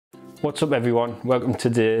What's up everyone, welcome to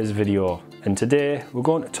today's video, and today we're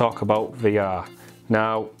going to talk about VR.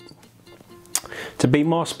 Now, to be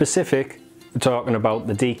more specific, we're talking about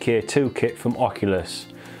the DK2 kit from Oculus,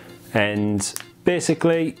 and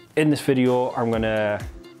basically in this video I'm going to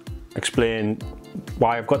explain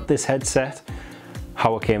why I've got this headset,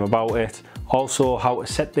 how I came about it, also how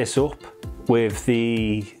to set this up with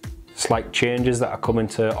the slight changes that are coming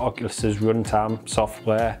to Oculus's runtime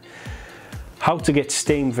software, how to get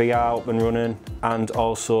Steamvr up and running, and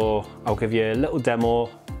also I'll give you a little demo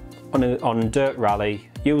on Dirt Rally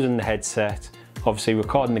using the headset, obviously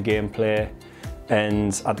recording the gameplay,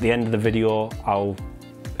 and at the end of the video I'll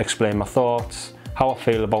explain my thoughts, how I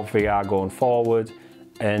feel about VR going forward,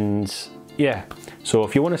 and yeah. So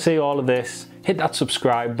if you want to see all of this, hit that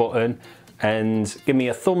subscribe button and give me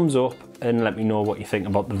a thumbs up and let me know what you think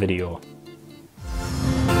about the video.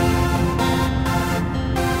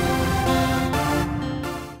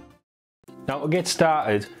 Now to get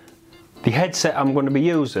started, the headset I'm going to be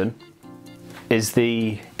using is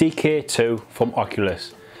the DK2 from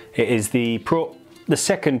Oculus. It is the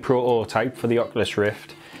second prototype for the Oculus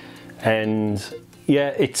Rift, and yeah,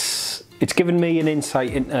 it's given me an insight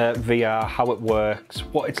into VR, how it works,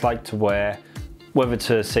 what it's like to wear, whether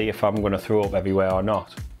to see if I'm going to throw up everywhere or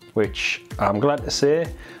not, which I'm glad to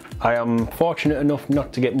say I am fortunate enough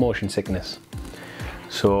not to get motion sickness.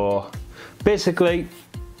 So basically,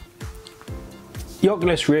 the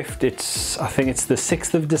Oculus Rift, I think it's the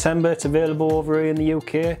 6th of December it's available over here in the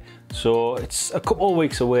UK, so it's a couple of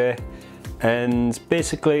weeks away, and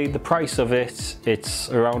basically the price of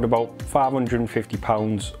it's around about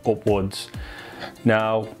 £550 upwards.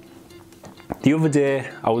 Now, the other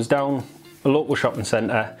day I was down a local shopping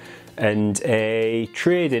centre, and a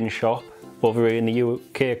trade-in shop over here in the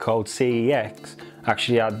UK called CEX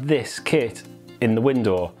actually had this kit in the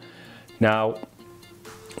window. Now,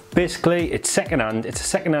 basically it's second-hand, it's a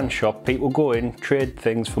second-hand shop. People go in, trade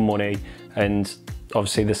things for money, and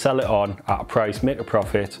obviously they sell it on at a price, make a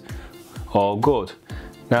profit, all good.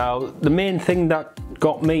 Now, the main thing that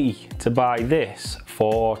got me to buy this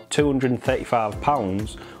for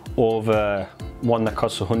 £235 over one that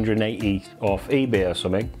costs 180 off eBay or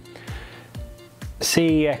something,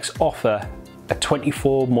 CEX offer a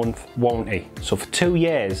 24-month warranty. So for 2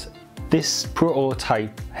 years, this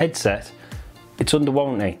prototype headset, it's under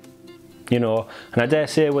warranty, you know, and I dare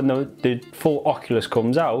say when the full Oculus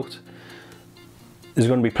comes out, there's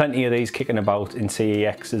going to be plenty of these kicking about in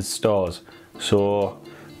CEX's stores. So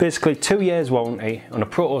basically 2 years warranty on a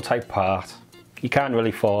prototype part, you can't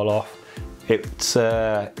really fall off. It's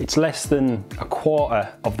less than a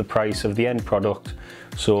quarter of the price of the end product.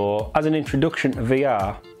 So as an introduction to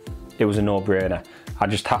VR, it was a no-brainer. I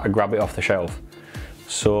just had to grab it off the shelf.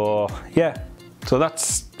 So yeah, so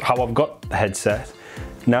that's how I've got the headset.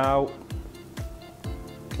 Now,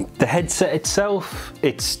 the headset itself,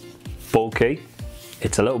 it's bulky.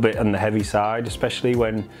 It's a little bit on the heavy side, especially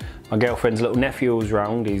when my girlfriend's little nephew was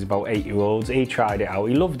around. He's about 8 years old. He tried it out,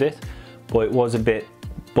 he loved it, but it was a bit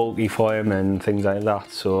bulky for him and things like that.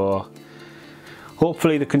 So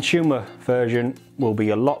hopefully the consumer version will be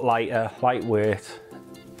a lot lighter, lightweight,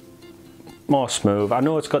 more smooth. I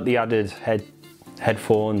know it's got the added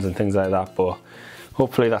headphones and things like that, but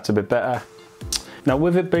hopefully that's a bit better. Now,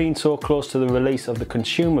 with it being so close to the release of the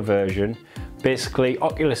consumer version, basically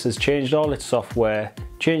Oculus has changed all its software,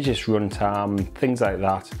 changed its runtime, things like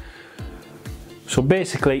that. So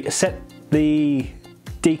basically, to set the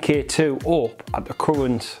DK2 up at the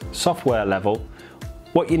current software level,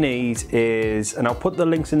 what you need is, and I'll put the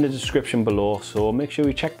links in the description below, so make sure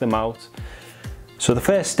you check them out. So the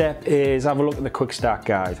first step is have a look at the quick start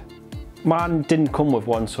guide. Mine didn't come with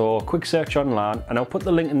one, so quick search online, and I'll put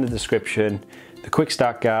the link in the description, the quick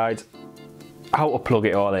start guide, how to plug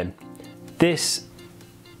it all in. This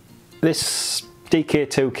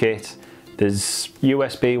DK2 kit, there's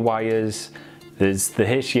USB wires, there's the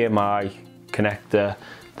HDMI connector,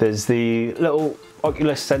 there's the little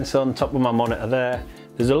Oculus sensor on top of my monitor there,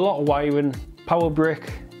 there's a lot of wiring, power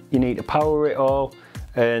brick, you need to power it all,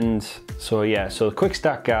 and so yeah, so the quick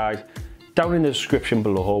start guide down in the description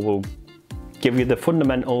below will give you the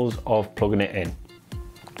fundamentals of plugging it in.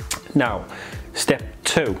 Now, step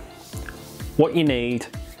 2, what you need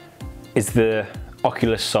is the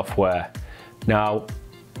Oculus software. Now,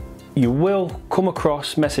 you will come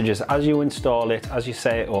across messages as you install it, as you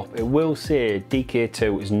set it up, it will say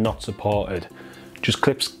DK2 is not supported. Just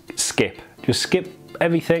click skip, just skip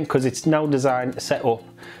everything, because it's now designed to set up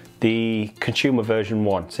the consumer version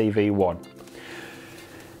 1, CV1.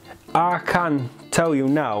 I can tell you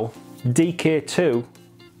now, DK2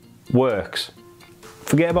 works.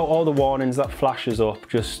 Forget about all the warnings that flashes up,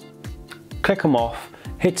 just click them off,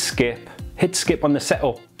 hit skip on the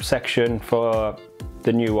setup section for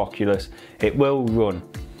the new Oculus. It will run.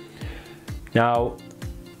 Now,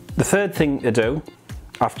 the third thing to do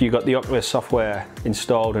after you've got the Oculus software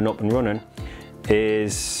installed and up and running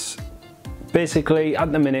is basically,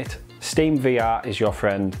 at the minute, Steamvr is your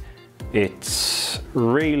friend. It's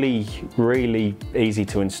really easy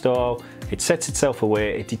to install. It sets itself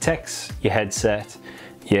away, it detects your headset.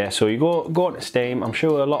 Yeah, so you go to Steam, I'm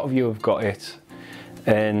sure a lot of you have got it,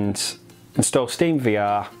 and install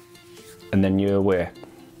Steamvr, and then you're away.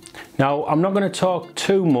 Now, I'm not going to talk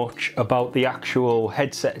too much about the actual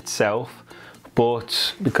headset itself,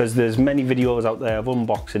 but because there's many videos out there of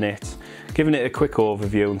unboxing it, giving it a quick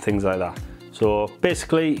overview and things like that. So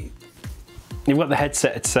basically, you've got the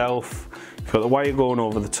headset itself, you've got the wire going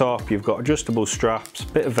over the top, you've got adjustable straps,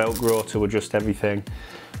 bit of Velcro to adjust everything.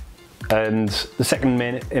 And the second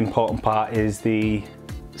main important part is the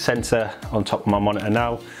sensor on top of my monitor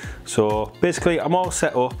now. So basically I'm all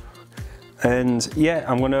set up, and yeah,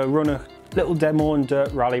 I'm gonna run a little demo in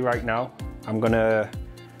Dirt Rally right now. I'm gonna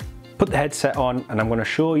put the headset on and I'm gonna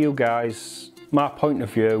show you guys my point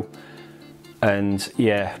of view. And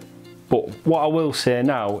yeah, but what I will say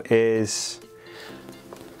now is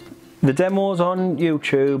the demos on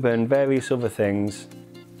YouTube and various other things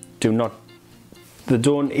they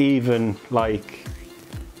don't even like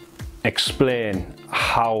explain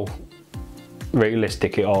how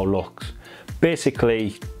realistic it all looks.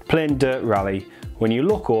 Basically, playing Dirt Rally, when you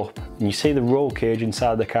look up and you see the roll cage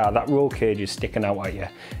inside the car, that roll cage is sticking out at you.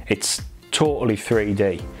 It's totally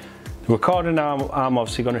 3D. The recording I'm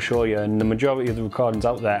obviously going to show you, and the majority of the recordings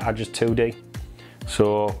out there are just 2D.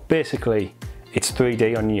 So basically, it's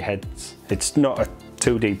 3D on your heads. It's not a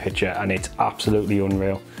 2D picture, and it's absolutely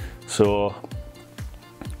unreal. So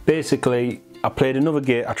basically, I played another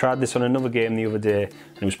game. I tried this on another game the other day,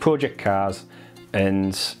 and it was Project Cars,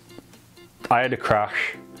 and I had a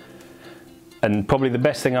crash. And probably the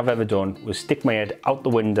best thing I've ever done was stick my head out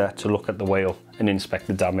the window to look at the wheel and inspect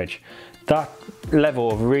the damage. That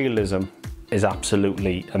level of realism is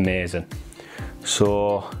absolutely amazing.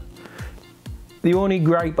 So the only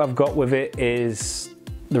gripe I've got with it is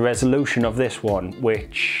the resolution of this one,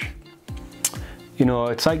 which, you know,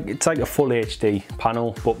 it's like a full HD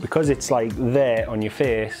panel, but because it's like there on your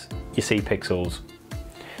face, you see pixels.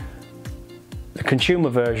 The consumer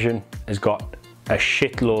version has got a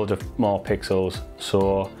shitload of more pixels,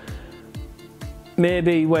 so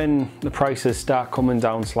maybe when the prices start coming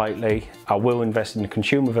down slightly, I will invest in the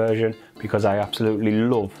consumer version, because I absolutely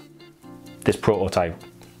love this prototype.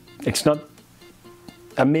 It's not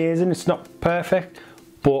amazing, it's not perfect,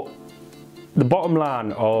 but the bottom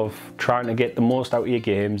line of trying to get the most out of your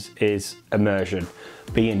games is immersion,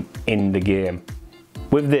 being in the game.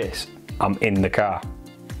 With this, I'm in the car.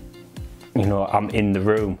 You know, I'm in the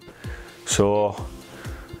room. So,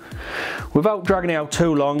 without dragging it out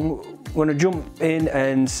too long, I'm going to jump in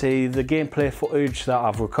and see the gameplay footage that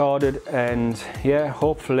I've recorded, and yeah,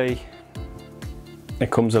 hopefully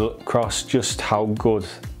it comes across just how good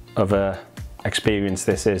of a experience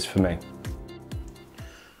this is for me.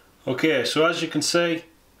 Okay, so as you can see,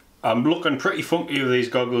 I'm looking pretty funky with these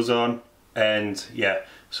goggles on, and yeah,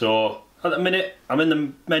 so at the minute I'm in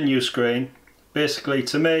the menu screen. Basically,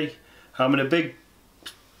 to me, I'm in a big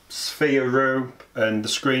sphere room and the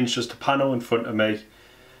screen's just a panel in front of me.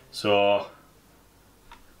 So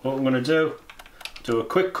what I'm going to do a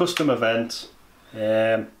quick custom event.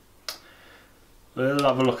 We'll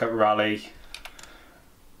have a look at Rally.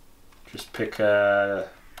 Just pick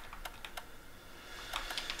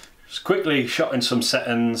just quickly shot in some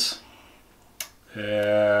settings.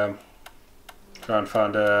 Try and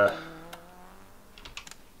find a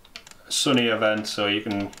sunny event, so you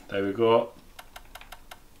can, there we go.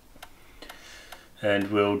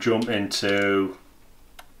 And we'll jump into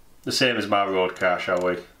the same as my road car, shall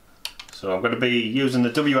we? So I'm going to be using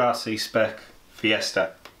the WRC spec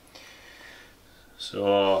Fiesta.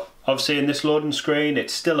 So obviously in this loading screen,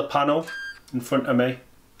 it's still a panel in front of me.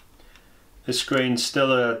 This screen's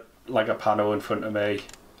still like a panel in front of me.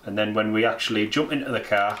 And then when we actually jump into the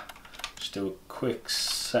car, just do a quick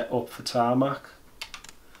setup for tarmac.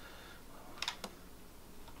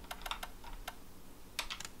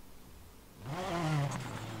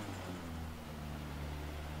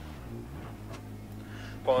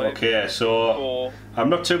 Okay, so I'm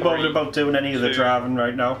not too bothered about doing any of the driving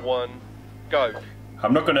right now. Go.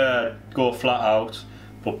 I'm not going to go flat out,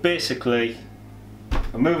 but basically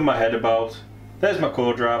I'm moving my head about. There's my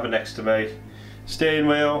co-driver next to me. Steering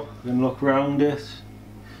wheel, I can look around it.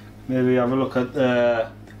 Maybe have a look at the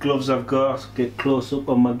gloves I've got, get close up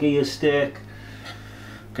on my gear stick.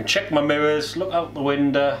 I can check my mirrors, look out the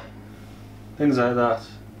window, things like that.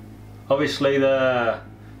 Obviously the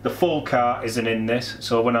full car isn't in this,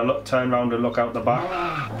 so when I turn around and look out the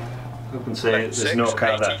back, you can see there's no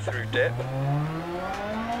car there. Through dip.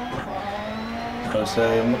 So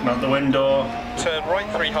I'm looking out the window. Turn right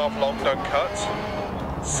 3/2 long, don't cut.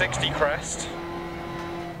 60 crest.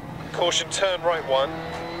 Caution, turn right 1.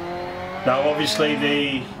 Now obviously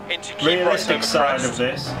the realistic side of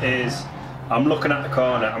this is I'm looking at the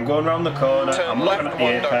corner, I'm going around the corner, turn I'm looking at the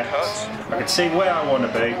apex, I can see where I want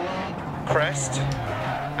to be. Crest.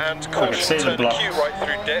 And caution, turn the Q right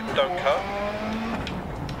through dip, don't cut.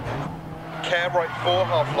 Care right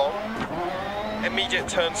 4/2 long. Immediate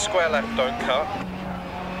turn square left, don't cut.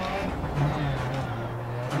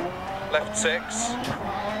 Left 6.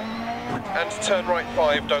 And turn right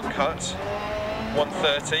 5, don't cut.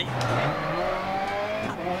 130.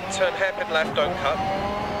 Turn hairpin left, don't cut.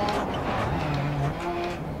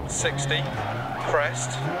 60.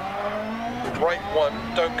 Crest. Right 1,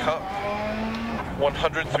 don't cut.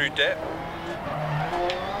 100 through dip.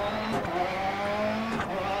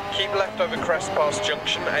 Keep left over crest past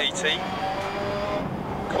junction 80.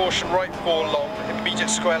 Caution right 4 long, immediate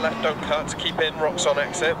square left, don't cut, keep in, rocks on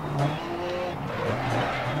exit.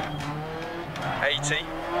 80.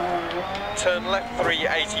 Turn left 3,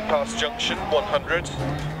 80 past junction, 100.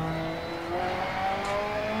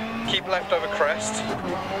 Keep left over crest.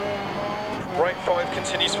 Right 5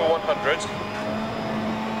 continues for 100.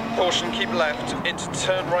 Caution, keep left, into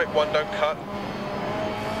turn right 1, don't cut.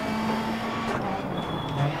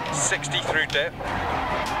 60 through dip.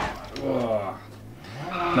 Oh.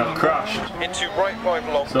 Now crashed. Into right 5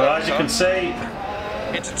 long. So as you can see,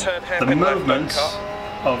 into turn the movements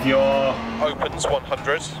of your opens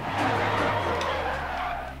 100.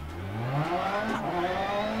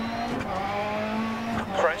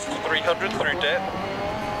 Crest 300 through dip.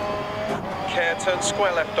 Care, turn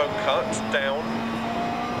square left, don't cut, down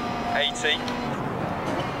 80.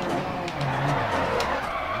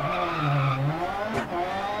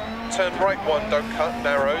 Turn right 1, don't cut,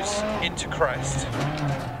 narrows, into crest.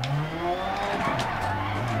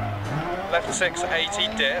 Left 6, 80,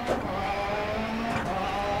 dip.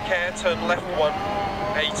 Care, turn left 1,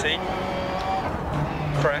 80.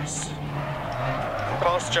 Crest.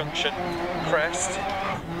 Past junction, crest.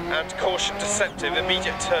 And caution deceptive,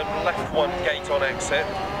 immediate turn left 1, gate on exit.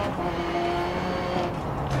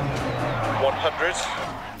 100.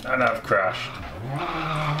 And I've crashed.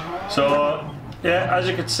 So, yeah, as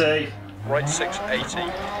you can see, right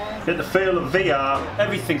 680. Get the feel of VR,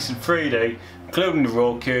 everything's in 3D, including the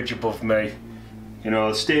roll cage above me. You know,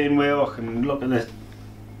 the steering wheel, I can look at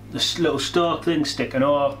this little stalk thing sticking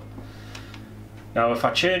up. Now if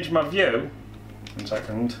I change my view, 1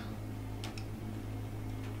 second.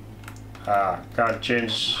 Can't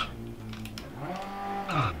change.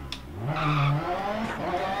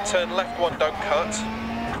 Turn left 1, don't cut.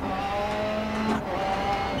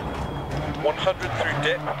 100 through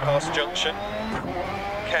dip, past junction.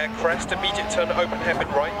 Care crest, immediate turn, open hairpin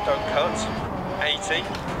right, don't cut. 80.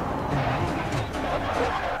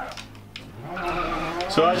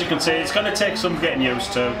 So as you can see, it's going to take some getting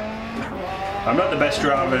used to. I'm not the best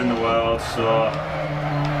driver in the world, so...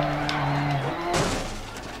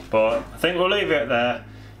 But I think we'll leave it there.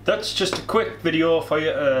 That's just a quick video for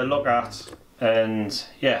you to look at, and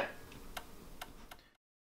yeah.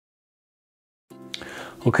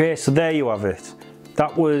 Okay, so there you have it.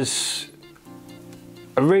 That was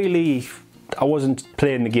a really... I wasn't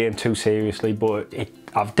playing the game too seriously, but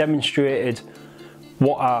I've demonstrated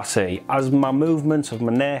what I see. As my movements of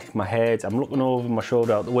my neck, my head, I'm looking over my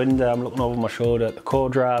shoulder out the window, I'm looking over my shoulder at the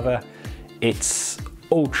co-driver. It's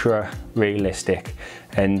ultra realistic,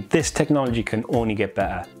 and this technology can only get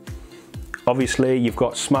better. Obviously, you've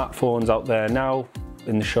got smartphones out there now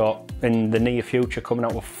in the shop, in the near future, coming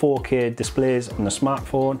out with 4K displays on the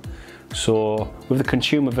smartphone. So with the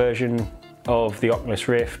consumer version of the Oculus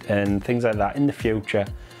Rift and things like that in the future,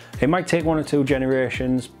 it might take 1 or 2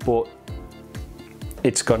 generations, but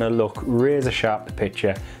it's gonna look razor sharp, the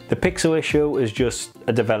picture. The pixel issue is just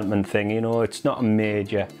a development thing, you know, it's not a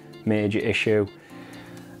major issue.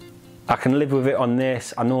 I can live with it on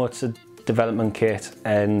this. I know it's a development kit,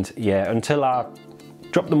 and yeah, until I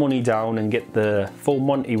drop the money down and get the full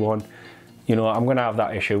Monty one, you know, I'm gonna have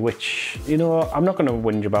that issue, which, you know, I'm not gonna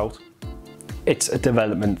whinge about. It's a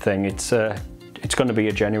development thing. It's gonna be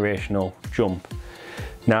a generational jump.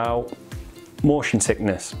 Now, motion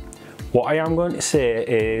sickness. What I am going to say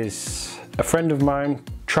is, a friend of mine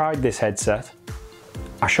tried this headset.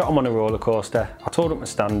 I shot him on a roller coaster. I told him to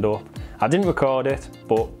stand up. I didn't record it,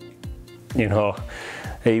 but you know,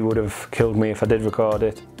 He would have killed me if I did record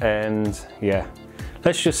it. And yeah,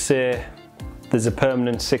 let's just say there's a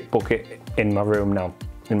permanent sick bucket in my room now,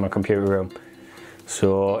 in my computer room.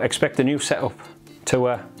 So expect a new setup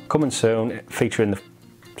tour coming soon featuring the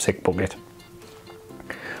sick bucket.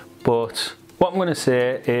 But what I'm going to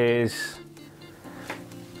say is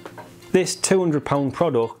this £200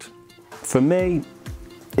 product, for me,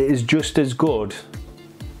 it is just as good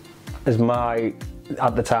as my,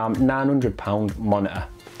 at the time, £900 monitor.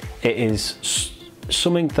 It is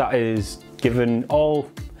something that is given all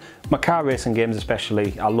my car racing games,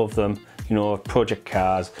 especially, I love them, you know, project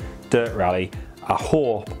cars, dirt rally.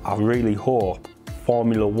 I really hope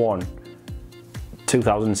Formula 1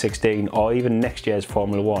 2016 or even next year's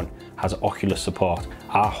Formula 1 has Oculus support.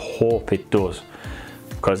 I hope it does,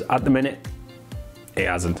 because at the minute it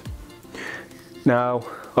hasn't. Now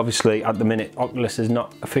obviously at the minute Oculus is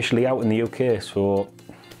not officially out in the UK, so,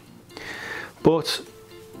 but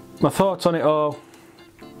my thoughts on it are,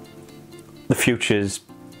 the future's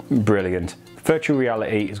brilliant. Virtual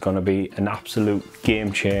reality is going to be an absolute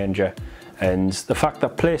game changer, and the fact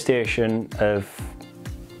that PlayStation have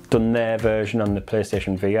done their version on the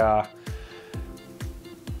PlayStation VR,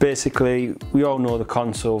 basically we all know the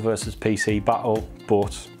console versus PC battle,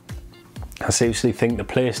 but I seriously think the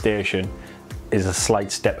PlayStation is a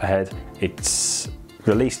slight step ahead. It's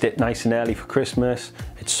released it nice and early for Christmas.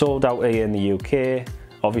 It's sold out here in the UK.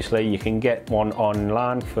 Obviously you can get one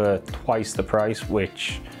online for twice the price,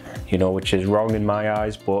 which, you know, which is wrong in my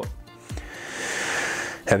eyes, but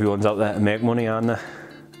everyone's out there to make money, aren't they?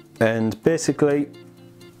 And basically,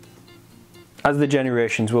 as the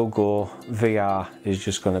generations will go, VR is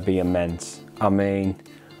just going to be immense. I mean,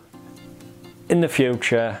 in the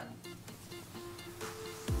future,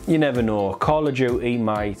 you never know. Call of Duty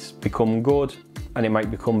might become good and it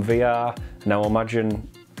might become VR. Now imagine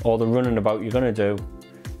all the running about you're going to do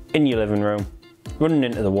in your living room, running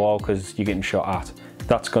into the wall because you're getting shot at.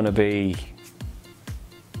 That's going to be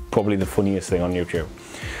probably the funniest thing on YouTube.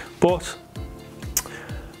 But,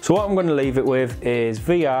 so what I'm going to leave it with is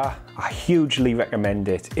VR. I hugely recommend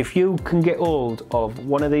it. If you can get hold of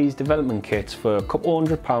one of these development kits for a couple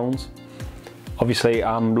 £100, obviously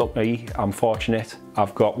I'm lucky, I'm fortunate,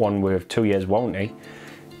 I've got one with 2 years warranty.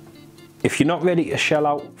 If you're not ready to shell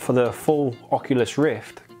out for the full Oculus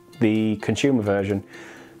Rift, the consumer version,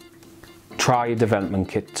 try a development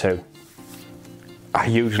kit too. I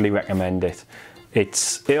hugely recommend it. It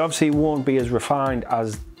obviously won't be as refined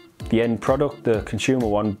as the end product, the consumer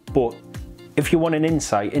one, but if you want an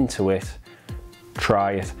insight into it,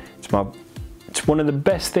 try it. It's one of the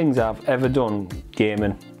best things I've ever done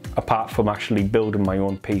gaming, apart from actually building my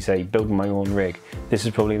own PC, building my own rig. This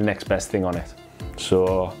is probably the next best thing on it.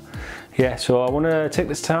 So yeah, so I want to take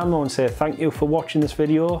this time and say thank you for watching this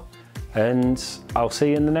video, and I'll see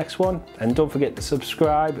you in the next one. And don't forget to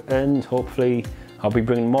subscribe, and hopefully I'll be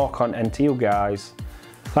bringing more content to you guys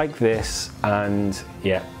like this. And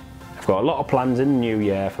yeah, I've got a lot of plans in the new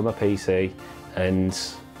year for my PC, and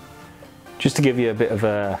just to give you a bit of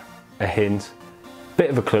a hint, bit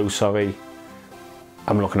of a clue, sorry,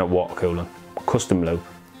 I'm looking at water cooling, custom loop.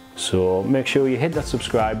 So make sure you hit that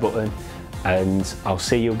subscribe button, and I'll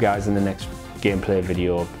see you guys in the next gameplay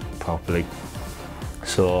video probably.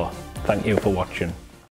 So thank you for watching.